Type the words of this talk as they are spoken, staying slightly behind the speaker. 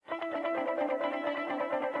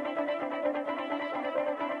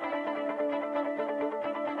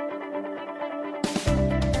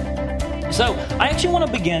So I actually want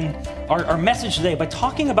to begin our message today by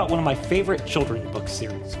talking about one of my favorite children's book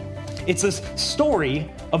series. It's this story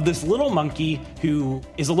of this little monkey who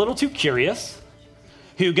is a little too curious,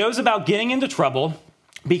 who goes about getting into trouble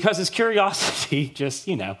because his curiosity just,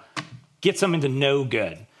 gets him into no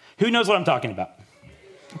good. Who knows what I'm talking about?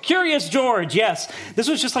 Curious George, yes. This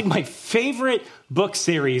was just like my favorite book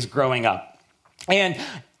series growing up. And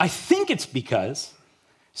I think it's because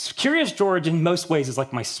Curious George in most ways is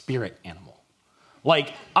like my spirit animal.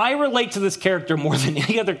 Like, I relate to this character more than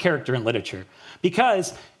any other character in literature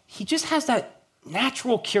because he just has that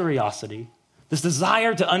natural curiosity, this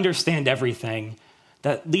desire to understand everything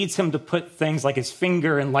that leads him to put things like his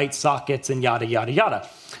finger in light sockets and yada, yada, yada.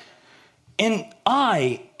 And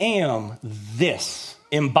I am this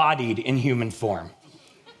embodied in human form.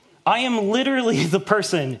 I am literally the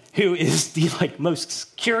person who is the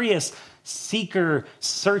most curious, seeker,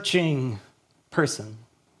 searching person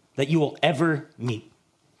that you will ever meet.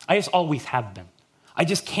 I just always have been. I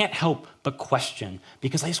just can't help but question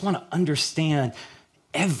because I just want to understand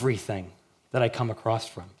everything that I come across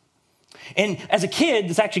from. And as a kid,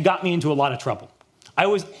 this actually got me into a lot of trouble. I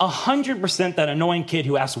was 100% that annoying kid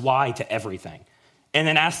who asked why to everything, and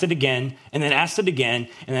then asked it again, and then asked it again,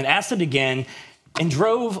 and then asked it again, and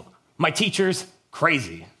drove my teachers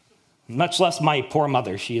crazy, much less my poor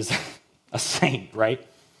mother. She is a saint, right?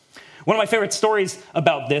 One of my favorite stories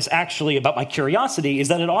about this, actually, about my curiosity, is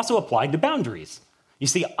that it also applied to boundaries. You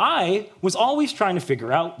see, I was always trying to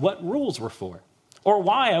figure out what rules were for, or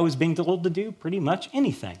why I was being told to do pretty much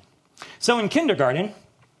anything. So in kindergarten,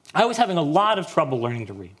 I was having a lot of trouble learning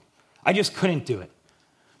to read. I just couldn't do it.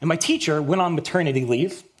 And my teacher went on maternity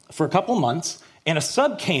leave for a couple months, and a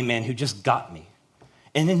sub came in who just got me.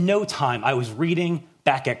 And in no time, I was reading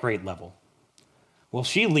back at grade level. Well,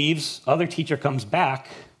 she leaves, other teacher comes back,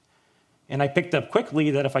 and I picked up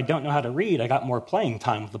quickly that if I don't know how to read, I got more playing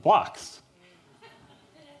time with the blocks.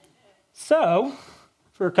 So,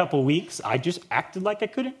 for a couple weeks, I just acted like I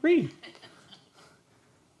couldn't read.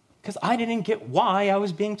 Because I didn't get why I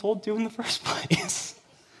was being told to in the first place.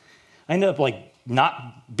 I ended up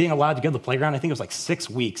not being allowed to go to the playground. I think it was 6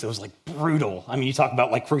 weeks. It was brutal. I mean, you talk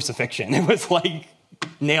about crucifixion. It was like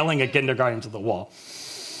nailing a kindergarten to the wall.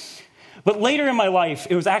 But later in my life,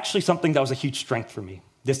 it was actually something that was a huge strength for me,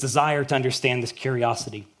 this desire to understand, this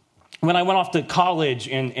curiosity. When I went off to college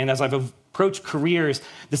and as I've approached careers,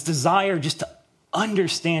 this desire just to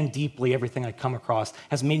understand deeply everything I come across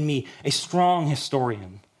has made me a strong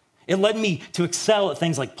historian. It led me to excel at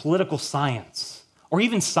things like political science or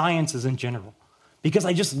even sciences in general because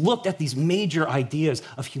I just looked at these major ideas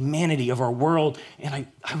of humanity, of our world, and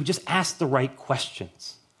I would just ask the right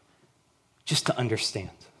questions just to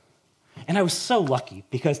understand. And I was so lucky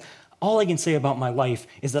because all I can say about my life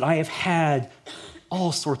is that I have had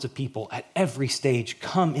all sorts of people at every stage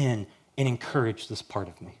come in and encourage this part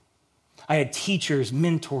of me. I had teachers,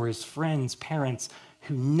 mentors, friends, parents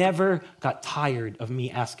who never got tired of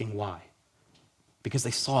me asking why because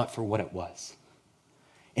they saw it for what it was.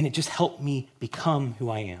 And it just helped me become who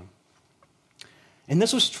I am. And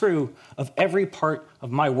this was true of every part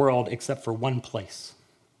of my world except for one place,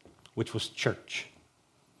 which was church.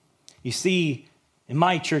 You see, in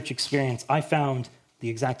my church experience, I found the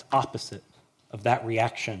exact opposite of that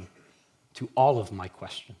reaction to all of my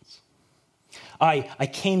questions. I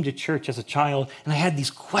came to church as a child, and I had these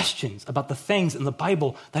questions about the things in the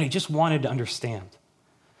Bible that I just wanted to understand.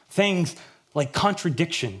 Things like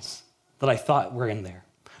contradictions that I thought were in there.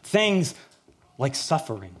 Things like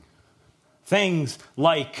suffering. Things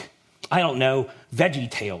like, Veggie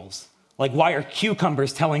Tales. Like, why are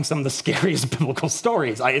cucumbers telling some of the scariest biblical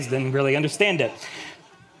stories? I just didn't really understand it.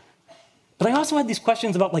 But I also had these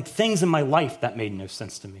questions about things in my life that made no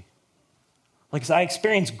sense to me. I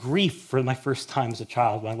experienced grief for my first time as a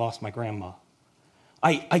child when I lost my grandma.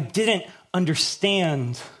 I didn't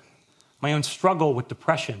understand my own struggle with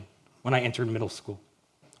depression when I entered middle school,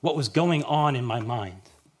 what was going on in my mind.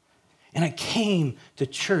 And I came to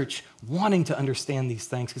church wanting to understand these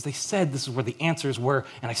things because they said this is where the answers were.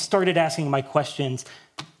 And I started asking my questions.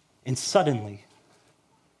 And suddenly,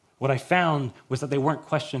 what I found was that they weren't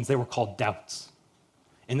questions, they were called doubts.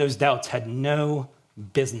 And those doubts had no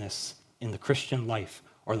business in the Christian life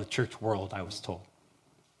or the church world, I was told.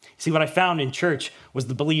 See, what I found in church was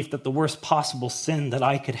the belief that the worst possible sin that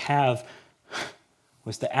I could have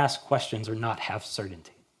was to ask questions or not have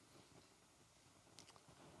certainty.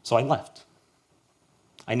 So I left.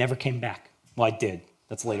 I never came back. Well, I did.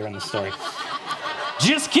 That's later in the story.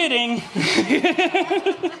 Just kidding.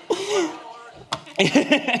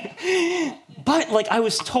 But I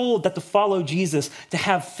was told that to follow Jesus, to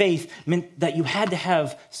have faith, meant that you had to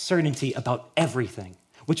have certainty about everything,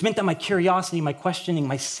 which meant that my curiosity, my questioning,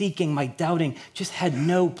 my seeking, my doubting just had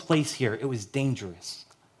no place here. It was dangerous,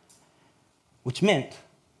 which meant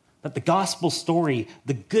that the gospel story,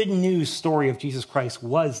 the good news story of Jesus Christ,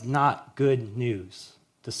 was not good news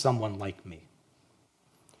to someone like me.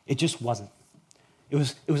 It just wasn't. It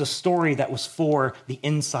was a story that was for the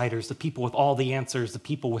insiders, the people with all the answers, the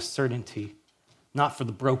people with certainty, not for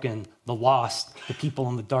the broken, the lost, the people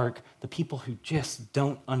in the dark, the people who just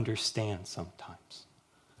don't understand sometimes.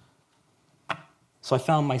 So I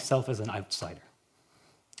found myself as an outsider.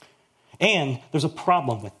 And there's a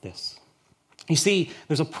problem with this. You see,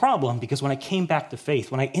 there's a problem because when I came back to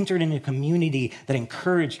faith, when I entered into a community that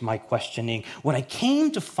encouraged my questioning, what I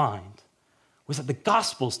came to find was that the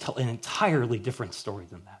Gospels tell an entirely different story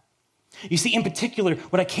than that. You see, in particular,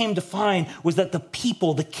 what I came to find was that the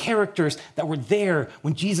people, the characters that were there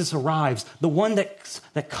when Jesus arrives, the one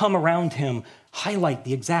that come around him, highlight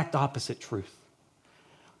the exact opposite truth.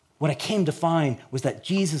 What I came to find was that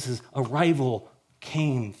Jesus' arrival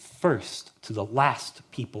came first to the last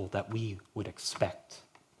people that we would expect.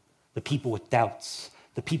 The people with doubts,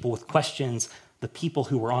 the people with questions, the people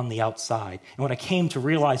who were on the outside. And what I came to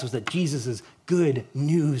realize was that Jesus' good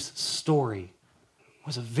news story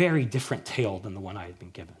was a very different tale than the one I had been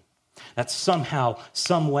given. That somehow,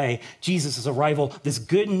 some way, Jesus' arrival, this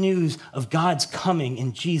good news of God's coming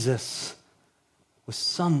in Jesus, was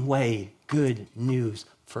some way good news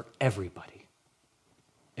for everybody,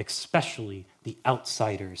 especially the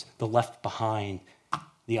outsiders, the left behind,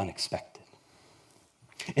 the unexpected.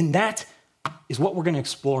 And that is what we're going to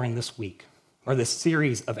explore in this week, or this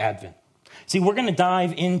series of Advent. See, we're going to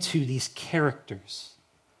dive into these characters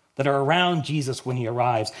that are around Jesus when he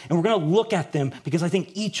arrives, and we're going to look at them because I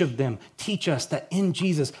think each of them teach us that in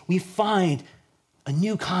Jesus we find a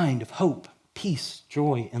new kind of hope, peace,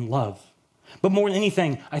 joy, and love. But more than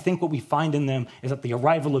anything, I think what we find in them is that the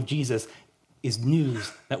arrival of Jesus is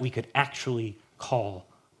news that we could actually call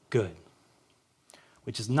good,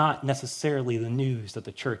 which is not necessarily the news that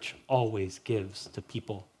the church always gives to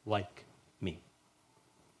people like me.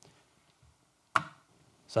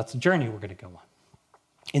 So that's the journey we're going to go on.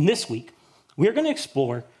 In this week, we're going to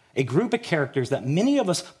explore a group of characters that many of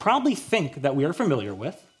us probably think that we are familiar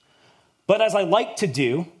with, but as I like to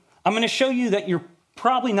do, I'm going to show you that you're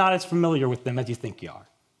probably not as familiar with them as you think you are.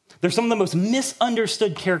 They're some of the most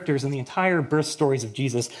misunderstood characters in the entire birth stories of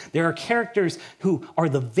Jesus. There are characters who are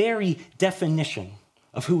the very definition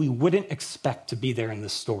of who we wouldn't expect to be there in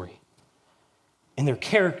this story. And they're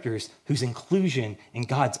characters whose inclusion in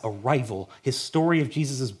God's arrival, his story of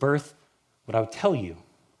Jesus' birth, what I would tell you,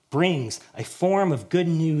 brings a form of good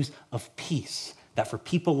news of peace that for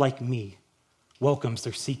people like me welcomes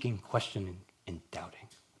their seeking, questioning, and doubting.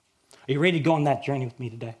 Are you ready to go on that journey with me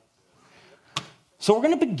today? So we're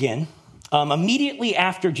going to begin immediately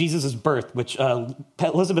after Jesus' birth, which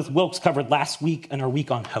Elizabeth Wilkes covered last week in our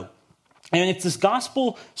week on hope. And it's this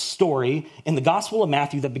gospel story in the Gospel of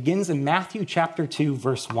Matthew that begins in Matthew chapter 2,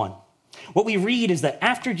 verse 1. What we read is that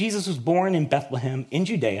after Jesus was born in Bethlehem in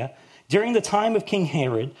Judea, during the time of King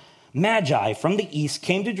Herod, Magi from the east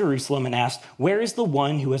came to Jerusalem and asked, "Where is the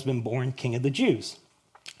one who has been born King of the Jews?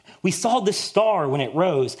 We saw this star when it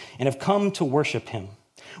rose and have come to worship him."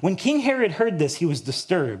 When King Herod heard this, he was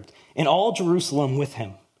disturbed, and all Jerusalem with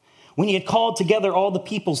him. When he had called together all the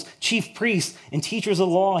people's chief priests and teachers of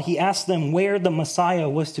the law, he asked them where the Messiah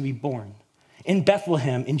was to be born. "In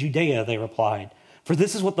Bethlehem, in Judea," they replied, "for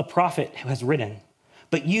this is what the prophet has written.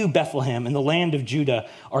 But you, Bethlehem, in the land of Judah,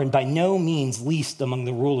 are by no means least among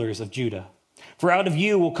the rulers of Judah. For out of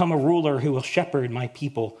you will come a ruler who will shepherd my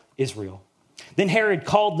people, Israel." Then Herod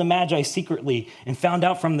called the Magi secretly and found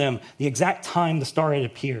out from them the exact time the star had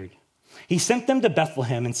appeared. He sent them to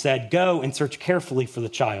Bethlehem and said, "Go and search carefully for the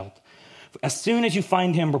child. As soon as you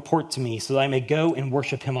find him, report to me so that I may go and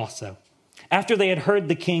worship him also." After they had heard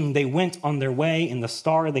the king, they went on their way, and the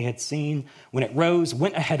star they had seen, when it rose,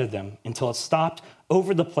 went ahead of them until it stopped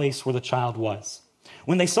over the place where the child was.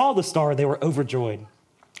 When they saw the star, they were overjoyed.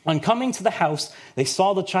 On coming to the house, they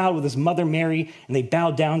saw the child with his mother Mary, and they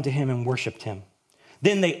bowed down to him and worshiped him.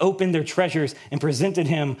 Then they opened their treasures and presented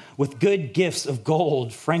him with good gifts of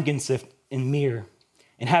gold, frankincense, and myrrh.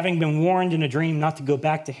 And having been warned in a dream not to go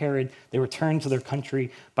back to Herod, they returned to their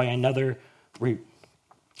country by another route.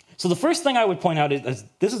 So the first thing I would point out is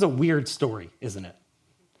this is a weird story, isn't it?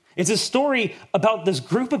 It's a story about this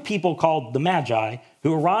group of people called the Magi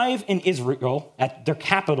who arrive in Israel at their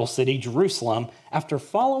capital city, Jerusalem, after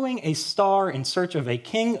following a star in search of a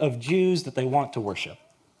king of Jews that they want to worship.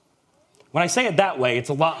 When I say it that way, it's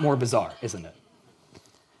a lot more bizarre, isn't it?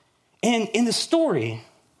 And in the story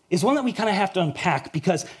is one that we kind of have to unpack,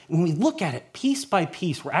 because when we look at it piece by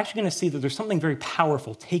piece, we're actually going to see that there's something very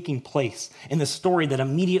powerful taking place in the story that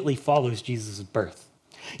immediately follows Jesus' birth.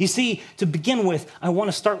 You see, to begin with, I want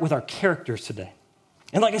to start with our characters today.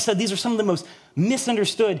 And like I said, these are some of the most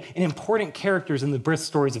misunderstood and important characters in the birth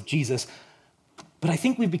stories of Jesus, but I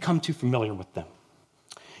think we've become too familiar with them.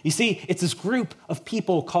 You see, it's this group of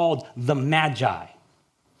people called the Magi.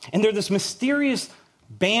 And they're this mysterious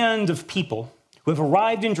band of people who have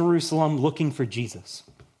arrived in Jerusalem looking for Jesus.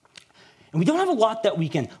 And we don't have a lot that we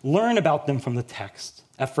can learn about them from the text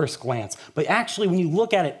at first glance. But actually, when you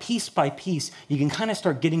look at it piece by piece, you can kind of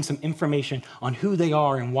start getting some information on who they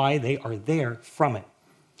are and why they are there from it.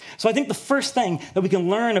 So I think the first thing that we can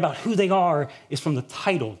learn about who they are is from the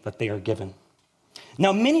title that they are given.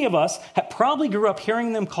 Now, many of us have probably grew up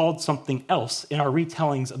hearing them called something else in our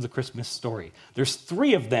retellings of the Christmas story. There's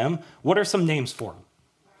 3 of them. What are some names for them?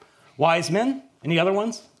 Wise men? Any other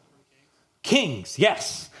ones? Kings,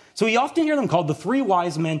 yes. So we often hear them called the 3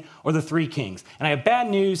 wise men or the 3 kings. And I have bad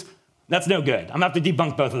news. That's no good. I'm going to have to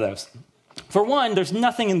debunk both of those. For one, there's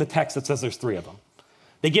nothing in the text that says there's 3 of them.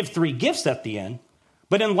 They give 3 gifts at the end,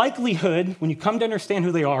 but in likelihood, when you come to understand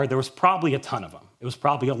who they are, there was probably a ton of them. It was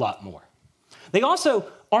probably a lot more. They also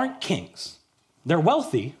aren't kings. They're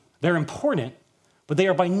wealthy, they're important, but they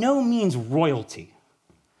are by no means royalty.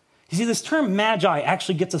 You see, this term magi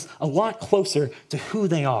actually gets us a lot closer to who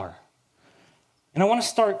they are. And I want to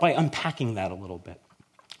start by unpacking that a little bit.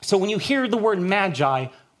 So when you hear the word magi,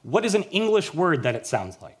 what is an English word that it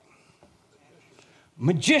sounds like?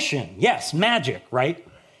 Magician. Yes, magic, right?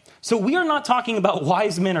 So we are not talking about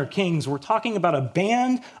wise men or kings. We're talking about a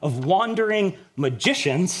band of wandering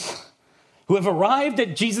magicians who have arrived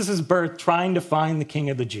at Jesus' birth trying to find the King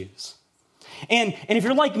of the Jews. And if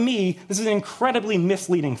you're like me, this is an incredibly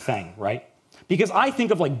misleading thing, right? Because I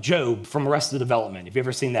think of like Job from Arrested Development. Have you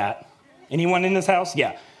ever seen that? Anyone in this house?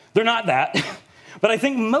 Yeah. They're not that. But I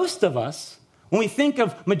think most of us, when we think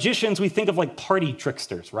of magicians, we think of like party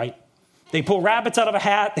tricksters, right? They pull rabbits out of a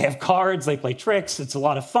hat, they have cards, they play tricks, it's a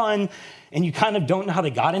lot of fun, and you kind of don't know how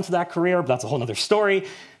they got into that career, but that's a whole other story.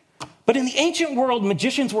 But in the ancient world,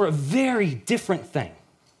 magicians were a very different thing,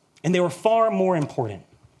 and they were far more important.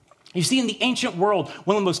 You see, in the ancient world,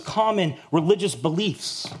 one of the most common religious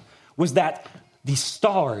beliefs was that the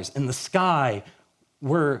stars in the sky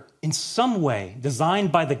were in some way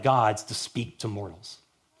designed by the gods to speak to mortals.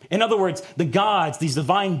 In other words, the gods, these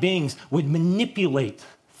divine beings, would manipulate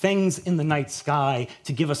things in the night sky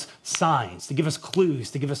to give us signs, to give us clues,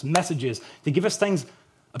 to give us messages, to give us things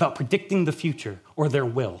about predicting the future or their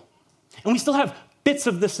will. And we still have bits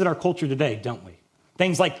of this in our culture today, don't we?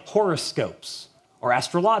 Things like horoscopes or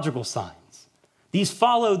astrological signs. These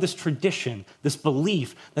follow this tradition, this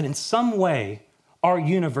belief that in some way our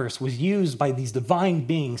universe was used by these divine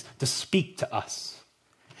beings to speak to us.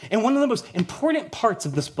 And one of the most important parts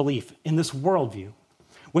of this belief in this worldview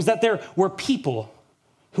was that there were people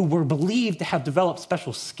who were believed to have developed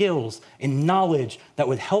special skills and knowledge that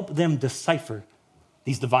would help them decipher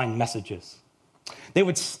these divine messages. They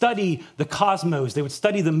would study the cosmos, they would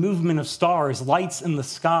study the movement of stars, lights in the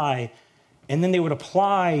sky, and then they would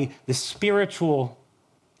apply this spiritual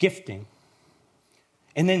gifting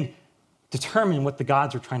and then determine what the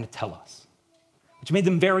gods are trying to tell us, which made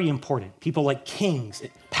them very important. People like kings,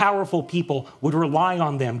 powerful people, would rely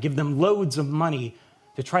on them, give them loads of money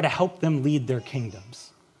to try to help them lead their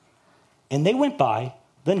kingdoms. And they went by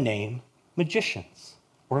the name magicians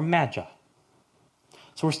or magi.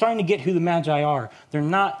 So we're starting to get who the magi are. They're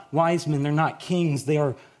not wise men, they're not kings,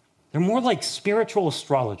 they're more like spiritual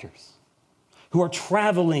astrologers who are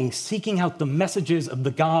traveling, seeking out the messages of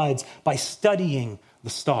the gods by studying the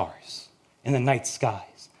stars in the night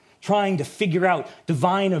skies, trying to figure out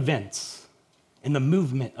divine events in the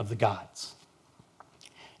movement of the gods.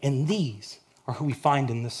 And these are who we find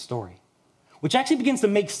in this story, which actually begins to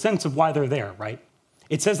make sense of why they're there, right?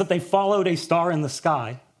 It says that they followed a star in the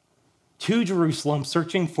sky to Jerusalem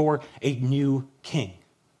searching for a new king.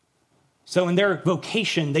 So in their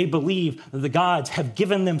vocation, they believe that the gods have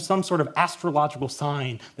given them some sort of astrological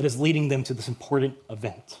sign that is leading them to this important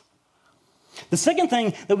event. The second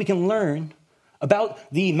thing that we can learn about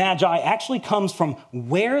the Magi actually comes from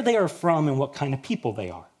where they are from and what kind of people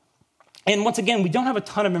they are. And once again, we don't have a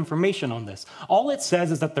ton of information on this. All it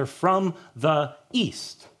says is that they're from the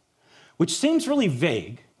East, which seems really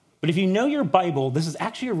vague, but if you know your Bible, this is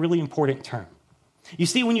actually a really important term. You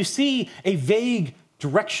see, when you see a vague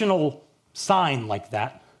directional sign like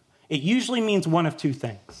that, it usually means one of two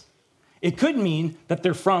things. It could mean that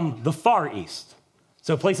they're from the Far East,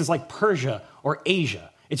 so places like Persia or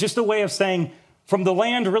Asia. It's just a way of saying from the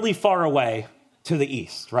land really far away to the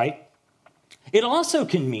east, right? It also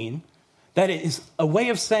can mean that it is a way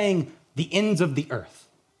of saying the ends of the earth.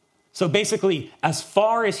 So basically, as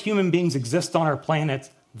far as human beings exist on our planet,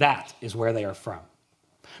 that is where they are from.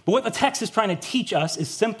 But what the text is trying to teach us is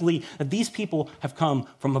simply that these people have come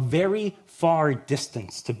from a very far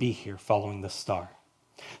distance to be here following this star.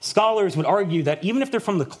 Scholars would argue that even if they're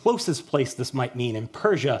from the closest place this might mean, in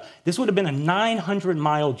Persia, this would have been a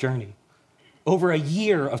 900-mile journey, over a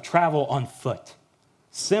year of travel on foot,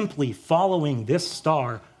 simply following this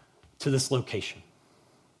star to this location.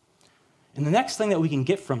 And the next thing that we can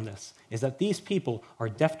get from this is that these people are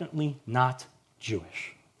definitely not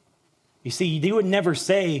Jewish. You see, you would never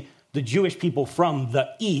say the Jewish people from the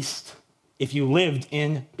east if you lived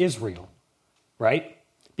in Israel, right?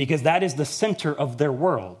 Because that is the center of their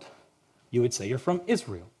world. You would say you're from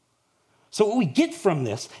Israel. So what we get from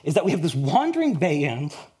this is that we have this wandering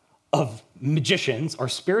band of magicians or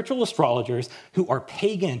spiritual astrologers who are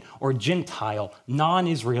pagan or Gentile,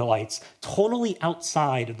 non-Israelites, totally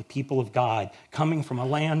outside of the people of God, coming from a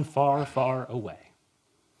land far, far away.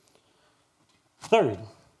 Third,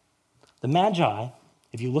 the Magi,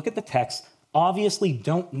 if you look at the text, obviously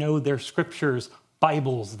don't know their scriptures,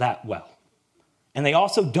 Bibles that well. And they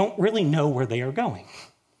also don't really know where they are going.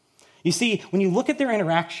 You see, when you look at their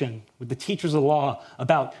interaction with the teachers of the law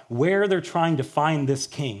about where they're trying to find this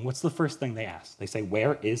king, what's the first thing they ask? They say,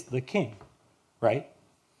 "Where is the king?" Right?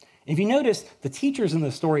 And if you notice, the teachers in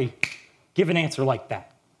the story give an answer like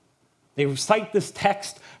that. They recite this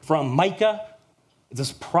text from Micah,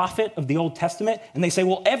 this prophet of the Old Testament, and they say,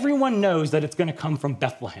 well, everyone knows that it's going to come from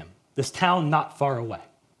Bethlehem, this town not far away.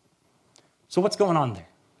 So what's going on there?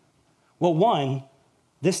 Well, one,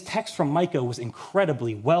 this text from Micah was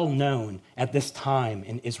incredibly well known at this time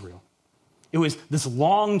in Israel. It was this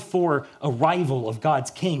longed for arrival of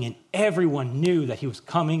God's king, and everyone knew that he was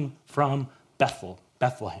coming from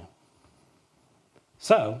Bethlehem.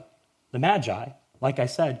 So the Magi, like I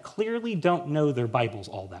said, clearly don't know their Bibles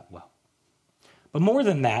all that well. But more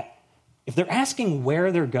than that, if they're asking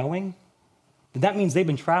where they're going, then that means they've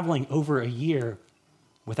been traveling over a year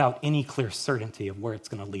without any clear certainty of where it's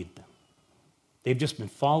going to lead them. They've just been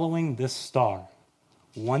following this star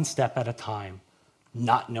one step at a time,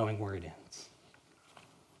 not knowing where it ends.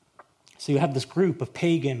 So you have this group of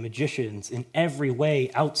pagan magicians, in every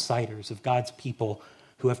way outsiders of God's people,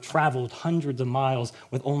 who have traveled hundreds of miles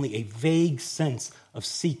with only a vague sense of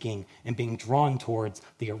seeking and being drawn towards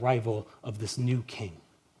the arrival of this new king,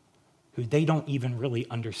 who they don't even really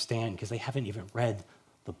understand because they haven't even read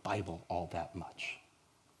the Bible all that much.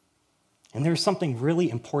 And there's something really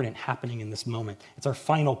important happening in this moment. It's our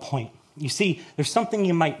final point. You see, there's something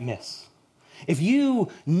you might miss. If you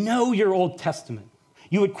know your Old Testament,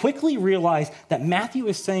 you would quickly realize that Matthew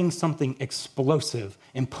is saying something explosive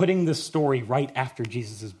in putting this story right after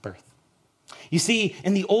Jesus' birth. You see,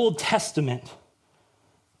 in the Old Testament,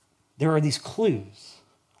 there are these clues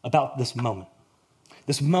about this moment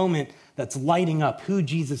that's lighting up who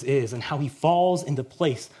Jesus is and how he falls into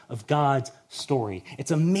place of God's story.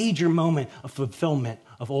 It's a major moment of fulfillment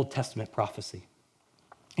of Old Testament prophecy.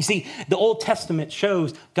 You see, the Old Testament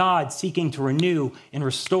shows God seeking to renew and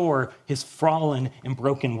restore his fallen and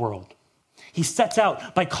broken world. He sets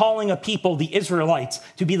out by calling a people, the Israelites,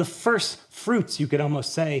 to be the first fruits, you could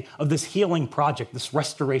almost say, of this healing project, this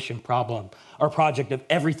restoration problem, or project of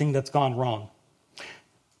everything that's gone wrong.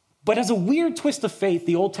 But as a weird twist of fate,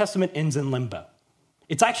 the Old Testament ends in limbo.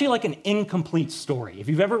 It's actually like an incomplete story. If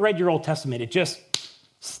you've ever read your Old Testament, it just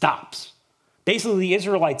stops. Basically, the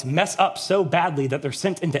Israelites mess up so badly that they're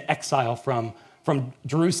sent into exile from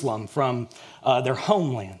Jerusalem, from their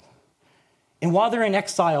homeland. And while they're in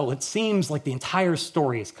exile, it seems like the entire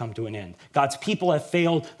story has come to an end. God's people have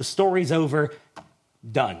failed. The story's over.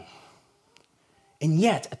 Done. And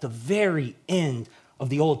yet, at the very end of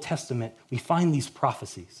the Old Testament, we find these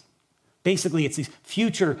prophecies. Basically, it's these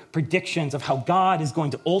future predictions of how God is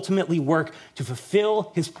going to ultimately work to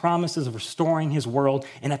fulfill his promises of restoring his world.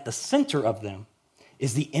 And at the center of them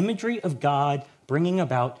is the imagery of God bringing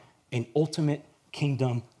about an ultimate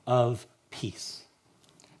kingdom of peace.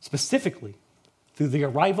 Specifically, through the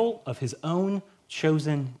arrival of his own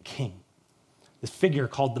chosen king, this figure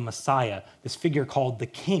called the Messiah, this figure called the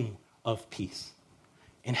King of Peace.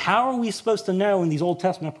 And how are we supposed to know in these Old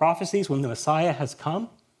Testament prophecies when the Messiah has come?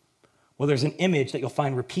 Well, there's an image that you'll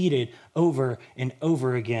find repeated over and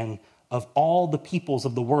over again of all the peoples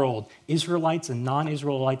of the world, Israelites and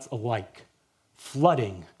non-Israelites alike,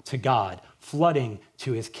 flooding to God, flooding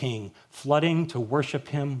to his king, flooding to worship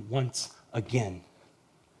him once again.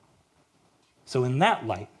 So in that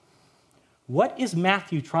light, What is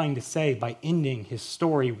Matthew trying to say by ending his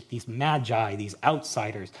story with these magi, these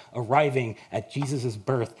outsiders, arriving at Jesus'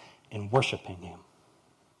 birth and worshiping him?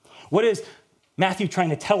 What is Matthew trying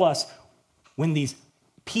to tell us when these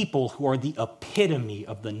people who are the epitome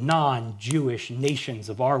of the non-Jewish nations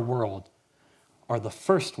of our world are the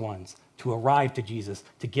first ones to arrive to Jesus,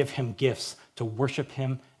 to give him gifts, to worship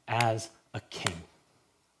him as a king?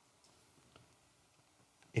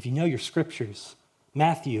 If you know your scriptures,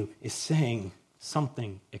 Matthew is saying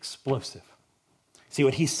something explosive. See,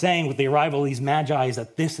 what he's saying with the arrival of these magi is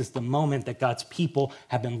that this is the moment that God's people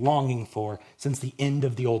have been longing for since the end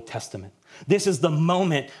of the Old Testament. This is the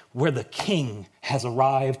moment where the king has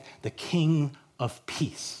arrived. The king of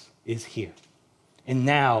peace is here. And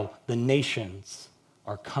now the nations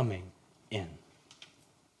are coming in.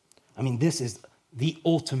 I mean, this is the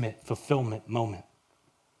ultimate fulfillment moment.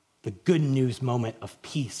 The good news moment of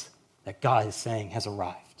peace that God is saying has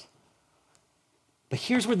arrived. But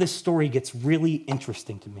here's where this story gets really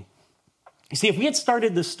interesting to me. You see, if we had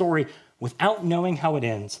started this story without knowing how it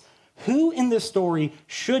ends, who in this story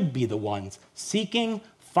should be the ones seeking,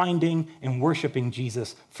 finding, and worshiping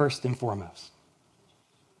Jesus first and foremost?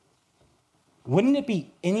 Wouldn't it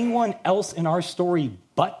be anyone else in our story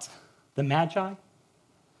but the Magi?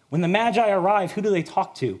 When the Magi arrive, who do they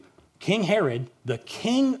talk to? King Herod, the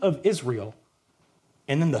king of Israel,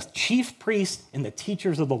 and then the chief priests and the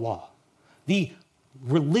teachers of the law, the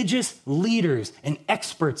religious leaders and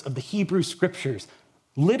experts of the Hebrew scriptures,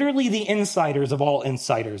 literally the insiders of all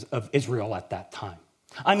insiders of Israel at that time.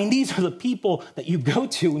 I mean, these are the people that you go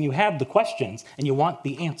to when you have the questions and you want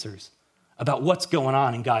the answers about what's going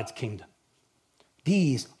on in God's kingdom.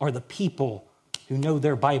 These are the people who know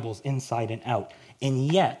their Bibles inside and out.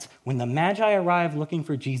 And yet, when the Magi arrive looking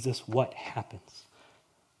for Jesus, what happens?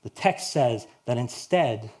 The text says that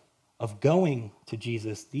instead of going to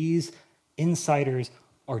Jesus, these insiders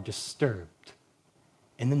are disturbed.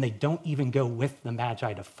 And then they don't even go with the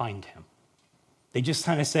Magi to find him. They just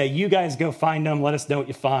kind of say, you guys go find him, let us know what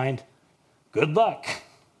you find. Good luck.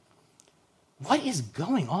 What is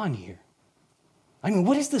going on here? I mean,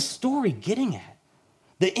 what is the story getting at?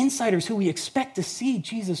 The insiders who we expect to see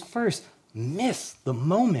Jesus first miss the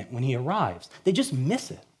moment when he arrives. They just miss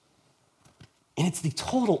it. And it's the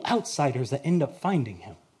total outsiders that end up finding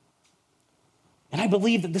him. And I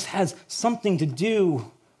believe that this has something to do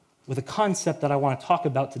with a concept that I want to talk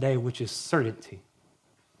about today, which is certainty.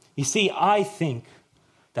 You see, I think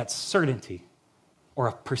that certainty, or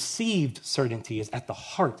a perceived certainty, is at the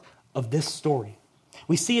heart of this story.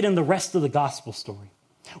 We see it in the rest of the gospel story.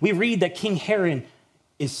 We read that King Herod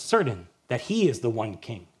is certain that he is the one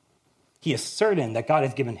king. He is certain that God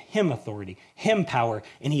has given him authority, him power,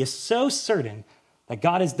 and he is so certain that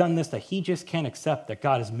God has done this that he just can't accept that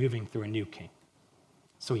God is moving through a new king.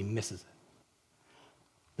 So he misses it.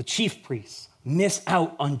 The chief priests miss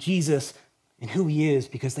out on Jesus and who he is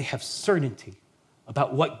because they have certainty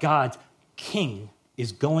about what God's king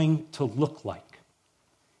is going to look like.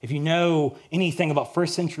 If you know anything about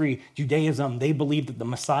first century Judaism, they believed that the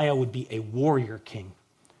Messiah would be a warrior king,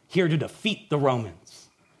 here to defeat the Romans.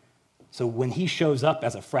 So when he shows up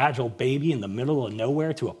as a fragile baby in the middle of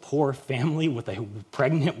nowhere to a poor family with a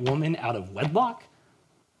pregnant woman out of wedlock,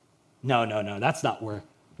 no, that's not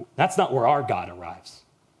where our God arrives.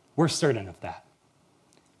 We're certain of that.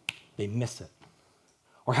 They miss it.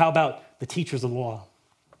 Or how about the teachers of the law?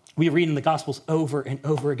 We read in the Gospels over and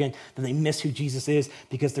over again that they miss who Jesus is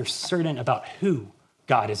because they're certain about who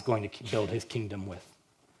God is going to build his kingdom with.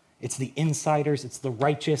 It's the insiders, it's the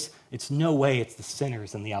righteous, it's no way it's the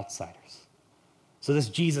sinners and the outsiders. So this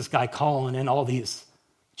Jesus guy calling in all these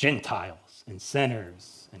Gentiles and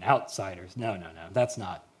sinners and outsiders, no, that's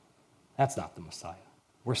not the Messiah.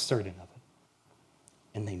 We're certain of it.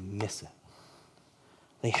 And they miss it.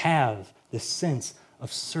 They have this sense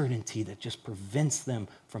of certainty that just prevents them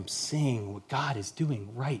from seeing what God is doing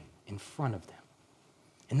right in front of them.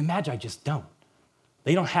 And the Magi just don't.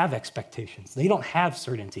 They don't have expectations. They don't have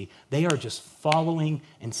certainty. They are just following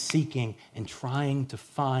and seeking and trying to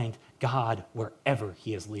find God wherever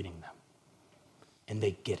he is leading them. And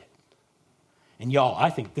they get it. And y'all, I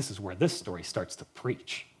think this is where this story starts to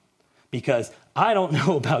preach. Because I don't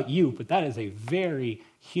know about you, but that is a very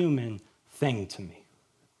human thing to me.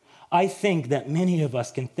 I think that many of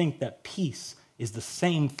us can think that peace is the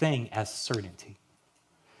same thing as certainty.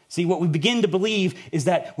 See, what we begin to believe is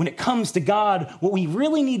that when it comes to God, what we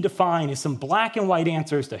really need to find is some black and white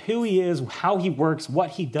answers to who he is, how he works, what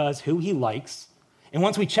he does, who he likes. And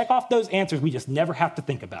once we check off those answers, we just never have to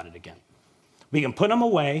think about it again. We can put them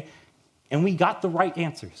away, and we got the right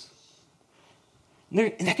answers.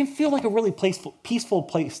 That can feel like a really peaceful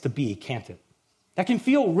place to be, can't it? That can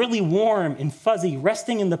feel really warm and fuzzy,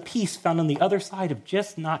 resting in the peace found on the other side of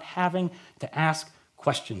just not having to ask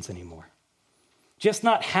questions anymore. Just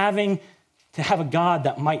not having to have a God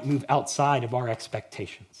that might move outside of our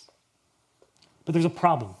expectations. But there's a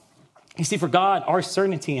problem. You see, for God, our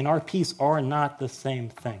certainty and our peace are not the same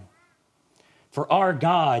thing. For our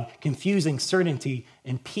God, confusing certainty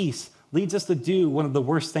and peace leads us to do one of the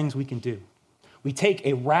worst things we can do. We take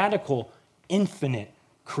a radical, infinite,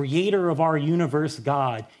 creator of our universe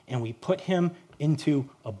God, and we put him into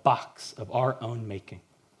a box of our own making.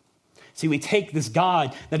 See, we take this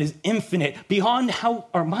God that is infinite, beyond how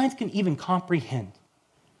our minds can even comprehend,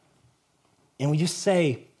 and we just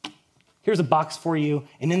say, here's a box for you,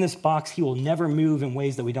 and in this box, he will never move in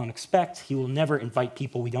ways that we don't expect. He will never invite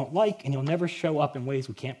people we don't like, and he'll never show up in ways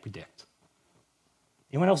we can't predict.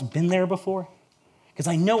 Anyone else been there before? Because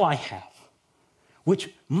I know I have,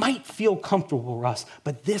 which might feel comfortable for us,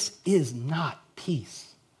 but this is not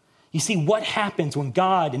peace. You see, what happens when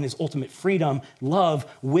God, in his ultimate freedom, love,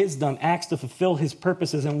 wisdom, acts to fulfill his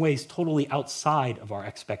purposes in ways totally outside of our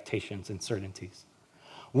expectations and certainties?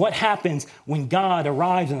 What happens when God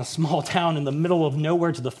arrives in a small town in the middle of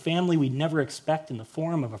nowhere to the family we'd never expect in the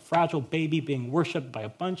form of a fragile baby being worshiped by a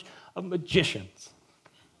bunch of magicians?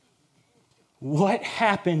 What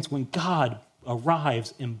happens when God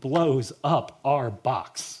arrives and blows up our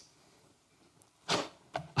box?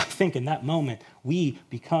 I think in that moment, we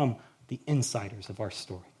become the insiders of our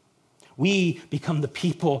story. We become the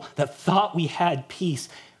people that thought we had peace,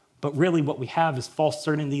 but really what we have is false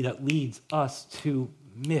certainty that leads us to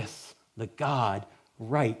miss the God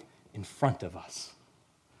right in front of us.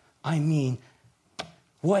 I mean,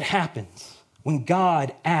 what happens when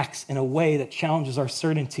God acts in a way that challenges our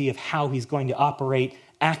certainty of how he's going to operate,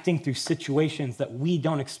 acting through situations that we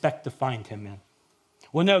don't expect to find him in?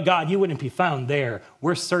 Well, no, God, you wouldn't be found there.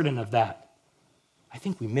 We're certain of that. I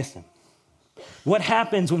think we miss him. What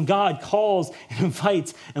happens when God calls and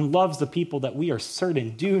invites and loves the people that we are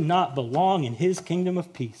certain do not belong in his kingdom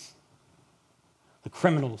of peace? The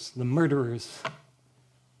criminals, the murderers,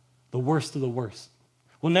 the worst of the worst.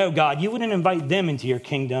 Well, no, God, you wouldn't invite them into your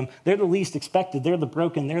kingdom. They're the least expected. They're the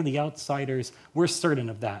broken. They're the outsiders. We're certain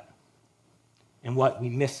of that. And what? We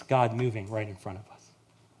miss God moving right in front of us.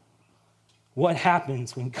 What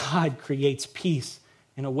happens when God creates peace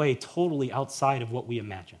in a way totally outside of what we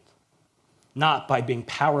imagined? Not by being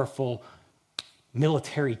powerful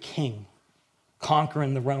military king,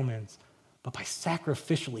 conquering the Romans, but by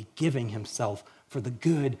sacrificially giving himself for the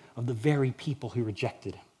good of the very people who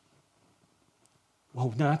rejected him.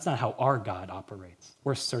 Well, no, that's not how our God operates.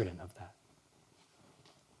 We're certain of that.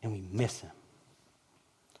 And we miss him.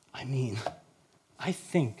 I mean, I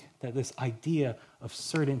think that this idea of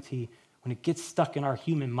certainty, when it gets stuck in our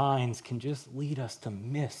human minds, can just lead us to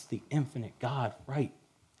miss the infinite God right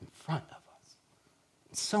in front of us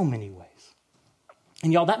in so many ways.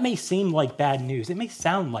 And y'all, that may seem like bad news. It may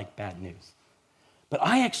sound like bad news. But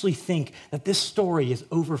I actually think that this story is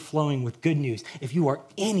overflowing with good news if you are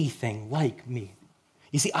anything like me.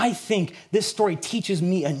 You see, I think this story teaches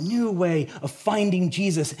me a new way of finding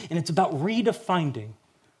Jesus, and it's about redefining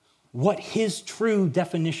what his true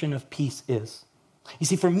definition of peace is. You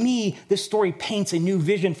see, for me, this story paints a new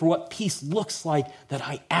vision for what peace looks like that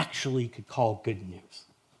I actually could call good news.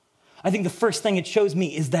 I think the first thing it shows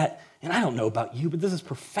me is that, and I don't know about you, but this is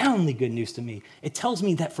profoundly good news to me. It tells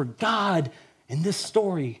me that for God, in this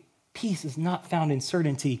story, peace is not found in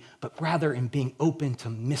certainty, but rather in being open to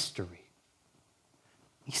mystery.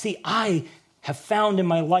 You see, I have found in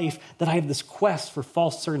my life that I have this quest for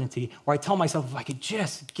false certainty where I tell myself, if I could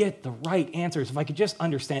just get the right answers, if I could just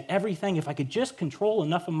understand everything, if I could just control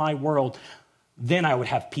enough of my world, then I would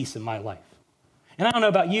have peace in my life. And I don't know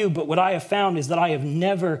about you, but what I have found is that I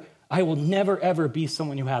will never, ever be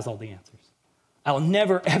someone who has all the answers. I will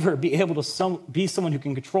never, ever be able to be someone who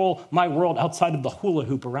can control my world outside of the hula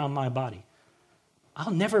hoop around my body.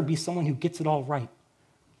 I'll never be someone who gets it all right.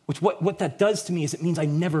 Which what that does to me is it means I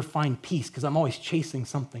never find peace because I'm always chasing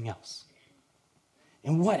something else.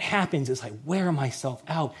 And what happens is I wear myself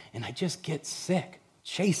out and I just get sick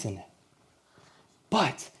chasing it.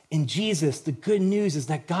 But in Jesus, the good news is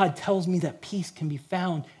that God tells me that peace can be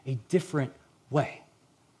found a different way.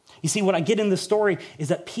 You see, what I get in this story is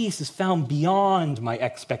that peace is found beyond my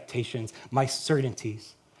expectations, my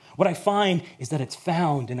certainties. What I find is that it's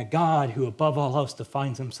found in a God who above all else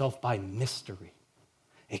defines himself by mystery.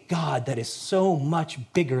 A God that is so much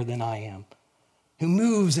bigger than I am, who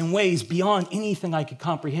moves in ways beyond anything I could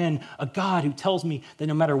comprehend. A God who tells me that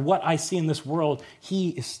no matter what I see in this world,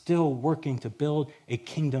 he is still working to build a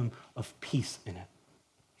kingdom of peace in it.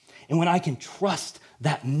 And when I can trust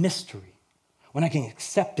that mystery, when I can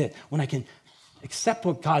accept it, when I can accept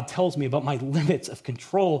what God tells me about my limits of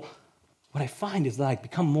control, what I find is that I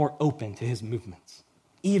become more open to his movements,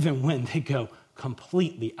 even when they go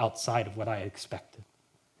completely outside of what I expected.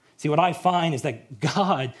 See, what I find is that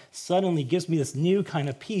God suddenly gives me this new kind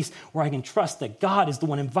of peace where I can trust that God is the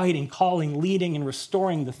one inviting, calling, leading, and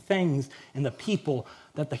restoring the things and the people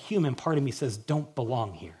that the human part of me says don't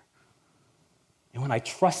belong here. And when I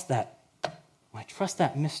trust that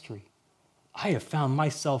mystery, I have found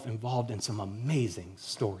myself involved in some amazing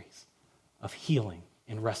stories of healing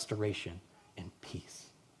and restoration and peace.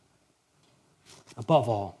 Above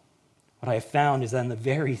all, what I have found is that in the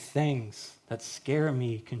very things that scare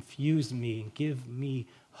me, confuse me, and give me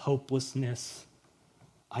hopelessness,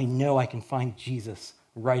 I know I can find Jesus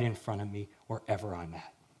right in front of me wherever I'm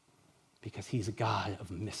at, because he's a God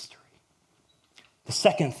of mystery. The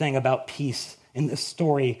second thing about peace in this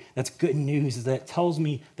story that's good news is that it tells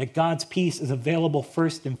me that God's peace is available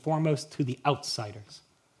first and foremost to the outsiders,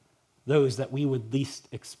 those that we would least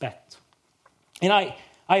expect. And I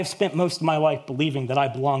have spent most of my life believing that I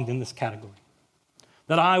belonged in this category,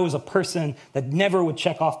 that I was a person that never would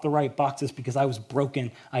check off the right boxes because I was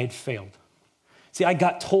broken, I had failed. See, I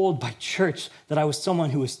got told by church that I was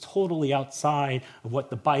someone who was totally outside of what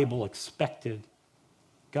the Bible expected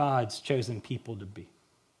God's chosen people to be.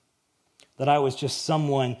 That I was just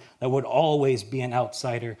someone that would always be an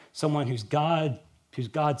outsider, someone whose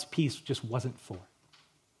God's peace just wasn't for,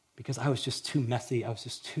 because I was just too messy, I was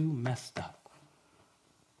just too messed up.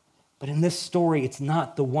 But in this story, it's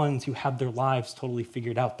not the ones who have their lives totally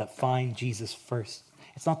figured out that find Jesus first.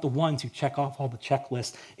 It's not the ones who check off all the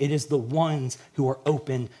checklists. It is the ones who are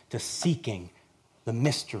open to seeking the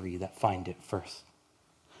mystery that find it first.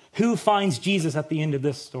 Who finds Jesus at the end of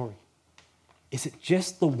this story? Is it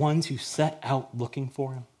just the ones who set out looking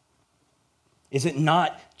for him? Is it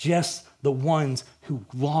not just the ones who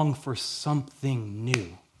long for something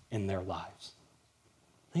new in their lives?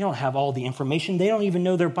 They don't have all the information. They don't even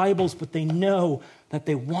know their Bibles, but they know that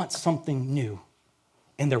they want something new,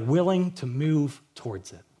 and they're willing to move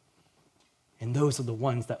towards it. And those are the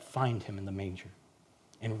ones that find him in the manger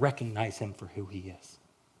and recognize him for who he is.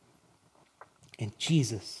 And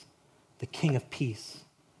Jesus, the King of Peace,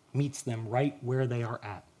 meets them right where they are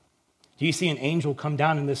at. Do you see an angel come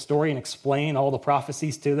down in this story and explain all the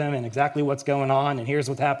prophecies to them and exactly what's going on, and here's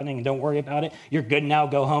what's happening, and don't worry about it? You're good now,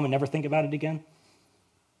 go home and never think about it again?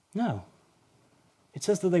 No. It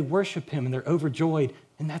says that they worship him and they're overjoyed,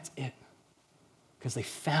 and that's it, because they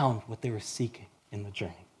found what they were seeking in the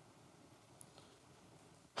journey.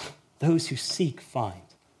 Those who seek find.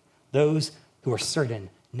 Those who are certain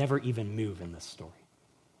never even move in this story.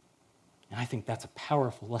 And I think that's a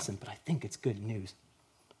powerful lesson, but I think it's good news,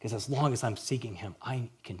 because as long as I'm seeking him, I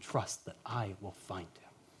can trust that I will find him.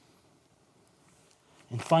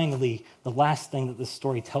 And finally, the last thing that this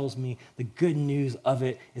story tells me, the good news of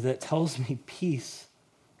it, is that it tells me peace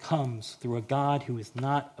comes through a God who is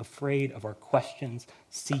not afraid of our questions,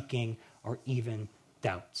 seeking, or even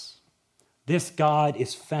doubts. This God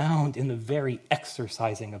is found in the very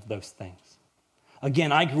exercising of those things.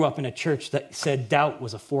 Again, I grew up in a church that said doubt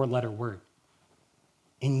was a 4-letter word.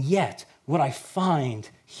 And yet, what I find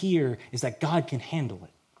here is that God can handle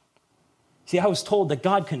it. See, I was told that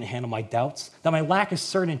God couldn't handle my doubts, that my lack of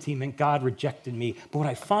certainty meant God rejected me. But what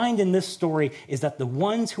I find in this story is that the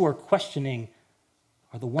ones who are questioning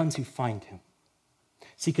are the ones who find him.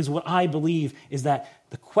 See, because what I believe is that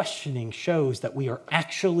the questioning shows that we are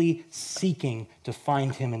actually seeking to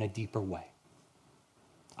find him in a deeper way.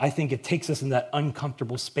 I think it takes us in that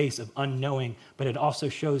uncomfortable space of unknowing, but it also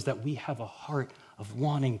shows that we have a heart of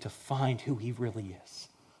wanting to find who he really is.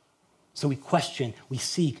 So we question, we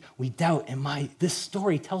seek, we doubt, and this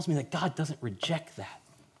story tells me that God doesn't reject that,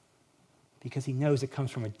 because he knows it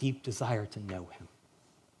comes from a deep desire to know him.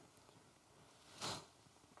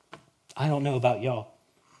 I don't know about y'all,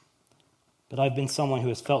 but I've been someone who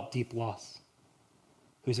has felt deep loss,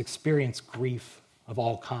 who's experienced grief of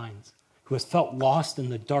all kinds, who has felt lost in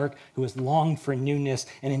the dark, who has longed for newness,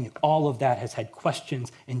 and in all of that has had questions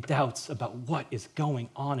and doubts about what is going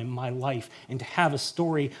on in my life. And to have a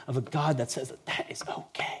story of a God that says that is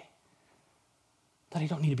okay, that I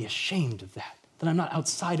don't need to be ashamed of that I'm not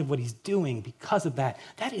outside of what he's doing because of that,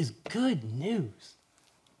 that is good news.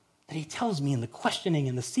 That he tells me in the questioning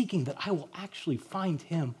and the seeking that I will actually find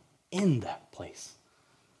him in that place.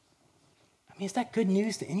 I mean, is that good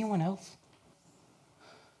news to anyone else?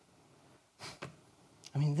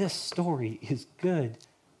 I mean, this story is good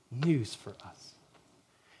news for us.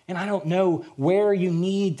 And I don't know where you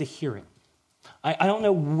need to hear it. I don't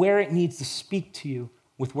know where it needs to speak to you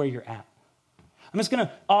with where you're at. I'm just going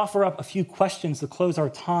to offer up a few questions to close our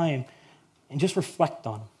time and just reflect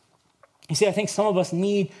on them. You see, I think some of us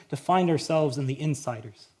need to find ourselves in the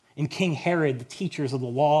insiders, in King Herod, the teachers of the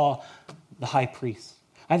law, the high priests.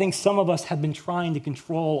 I think some of us have been trying to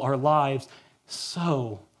control our lives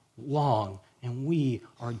so long, and we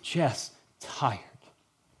are just tired.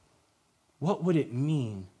 What would it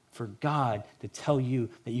mean for God to tell you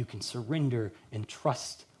that you can surrender and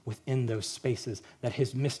trust within those spaces, that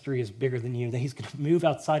his mystery is bigger than you, that he's going to move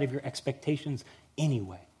outside of your expectations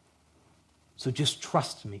anyway? So just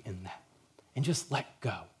trust me in that and just let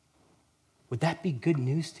go. Would that be good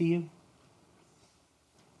news to you?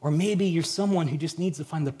 Or maybe you're someone who just needs to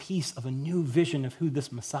find the peace of a new vision of who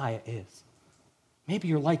this Messiah is. Maybe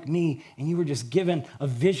you're like me and you were just given a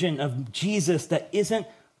vision of Jesus that isn't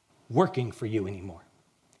working for you anymore.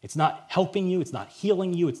 It's not helping you. It's not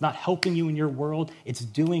healing you. It's not helping you in your world. It's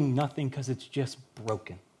doing nothing because it's just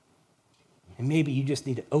broken. And maybe you just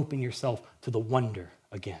need to open yourself to the wonder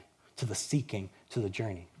again, to the seeking, to the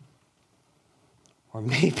journey. Or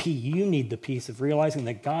maybe you need the peace of realizing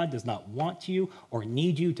that God does not want you or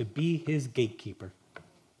need you to be his gatekeeper.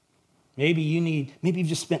 Maybe you've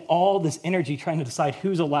just spent all this energy trying to decide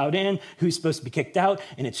who's allowed in, who's supposed to be kicked out,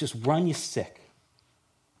 and it's just run you sick.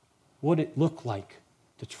 What would it look like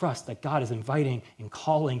to trust that God is inviting and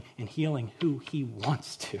calling and healing who he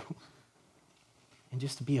wants to? And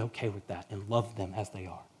just to be okay with that and love them as they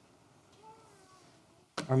are.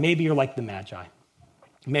 Or maybe you're like the Magi.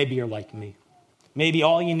 Maybe you're like me. Maybe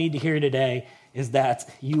all you need to hear today is that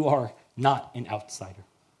you are not an outsider.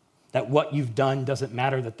 That what you've done doesn't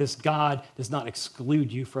matter, that this God does not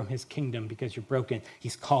exclude you from his kingdom because you're broken.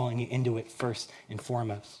 He's calling you into it first and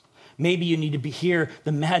foremost. Maybe you need to hear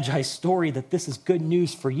the Magi story, that this is good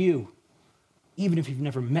news for you, even if you've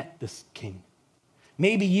never met this king.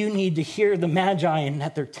 Maybe you need to hear the Magi and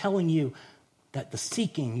that they're telling you that the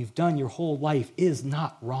seeking you've done your whole life is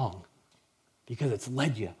not wrong because it's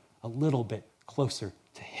led you a little bit closer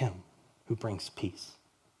to him who brings peace.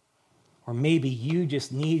 Or maybe you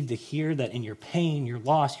just need to hear that in your pain, your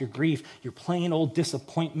loss, your grief, your plain old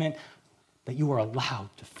disappointment, that you are allowed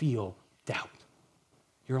to feel doubt.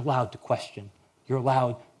 You're allowed to question. You're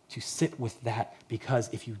allowed to sit with that, because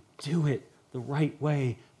if you do it the right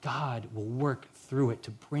way, God will work through it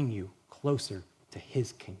to bring you closer to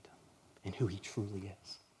his kingdom and who he truly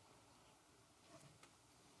is.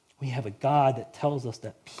 We have a God that tells us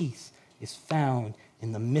that peace is found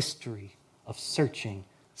in the mystery of searching,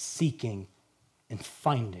 seeking, and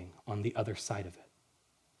finding on the other side of it.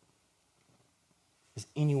 Does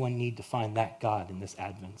anyone need to find that God in this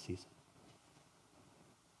Advent season?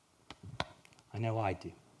 I know I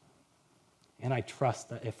do. And I trust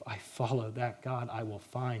that if I follow that God, I will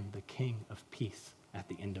find the King of Peace at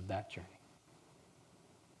the end of that journey.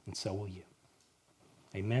 And so will you.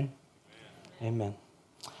 Amen? Amen.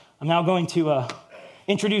 I'm now going to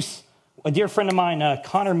introduce a dear friend of mine,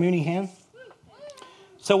 Connor Mooneyhan.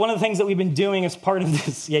 So one of the things that we've been doing as part of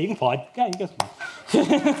this, yeah, you can applaud. Yeah, you guys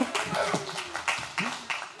can.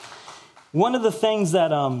 One of the things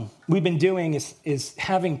that we've been doing is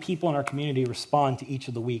having people in our community respond to each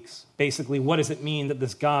of the weeks. Basically, what does it mean that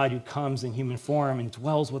this God who comes in human form and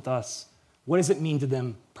dwells with us, what does it mean to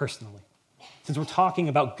them personally? Since we're talking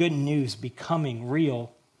about good news becoming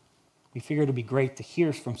real, we figured it would be great to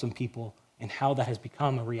hear from some people and how that has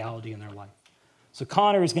become a reality in their life. So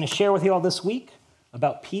Connor is going to share with you all this week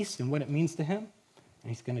about peace and what it means to him, and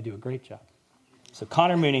he's going to do a great job. So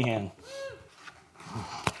Connor Mooneyhan.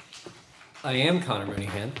 I am Connor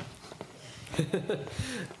Mooneyhan.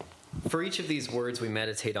 For each of these words we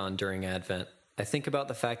meditate on during Advent, I think about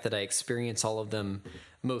the fact that I experience all of them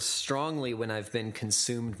most strongly when I've been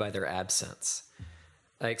consumed by their absence.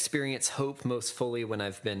 I experience hope most fully when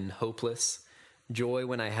I've been hopeless, joy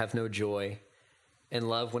when I have no joy, and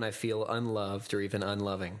love when I feel unloved or even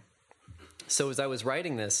unloving. So as I was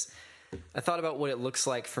writing this, I thought about what it looks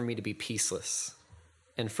like for me to be peaceless.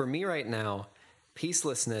 And for me right now,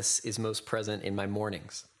 peacelessness is most present in my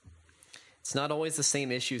mornings. It's not always the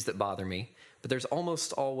same issues that bother me, but there's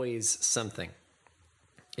almost always something.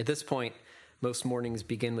 At this point, most mornings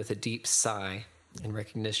begin with a deep sigh and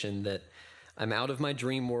recognition that I'm out of my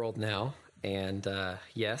dream world now, and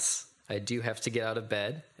yes, I do have to get out of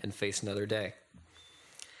bed and face another day.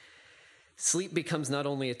 Sleep becomes not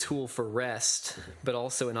only a tool for rest, but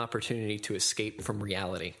also an opportunity to escape from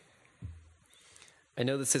reality. I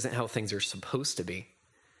know this isn't how things are supposed to be.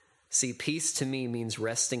 See, peace to me means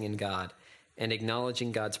resting in God and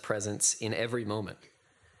acknowledging God's presence in every moment.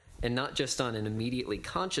 And not just on an immediately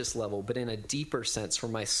conscious level, but in a deeper sense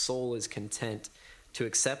where my soul is content to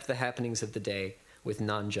accept the happenings of the day with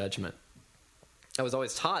non-judgment. I was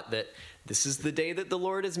always taught that this is the day that the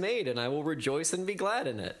Lord has made, and I will rejoice and be glad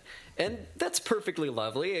in it. And that's perfectly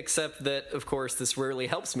lovely, except that, of course, this rarely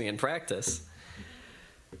helps me in practice.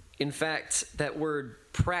 In fact, that word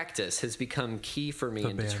practice has become key for me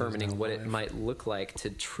in determining what it might look like to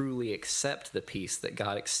truly accept the peace that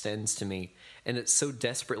God extends to me and it so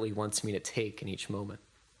desperately wants me to take in each moment.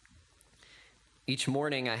 Each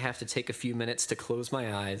morning, I have to take a few minutes to close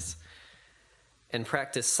my eyes and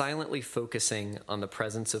practice silently focusing on the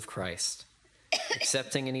presence of Christ,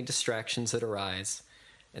 accepting any distractions that arise,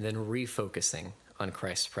 and then refocusing on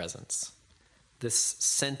Christ's presence. This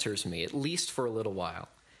centers me, at least for a little while,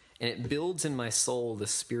 and it builds in my soul the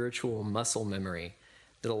spiritual muscle memory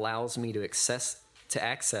that allows me to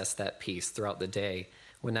access that peace throughout the day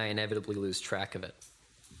when I inevitably lose track of it.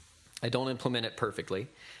 I don't implement it perfectly,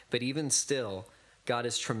 but even still, God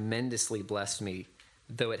has tremendously blessed me,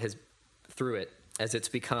 through it, as it's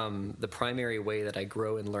become the primary way that I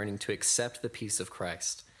grow in learning to accept the peace of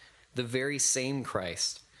Christ, the very same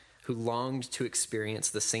Christ who longed to experience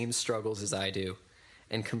the same struggles as I do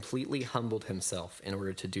and completely humbled himself in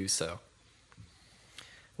order to do so.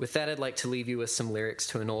 With that, I'd like to leave you with some lyrics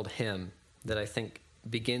to an old hymn that I think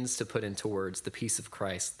begins to put into words the peace of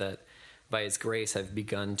Christ that, by his grace, I've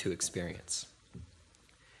begun to experience.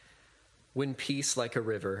 When peace like a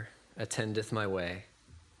river attendeth my way,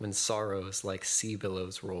 when sorrows like sea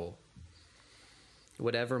billows roll,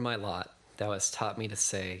 whatever my lot, thou hast taught me to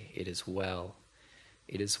say, it is well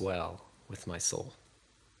with my soul.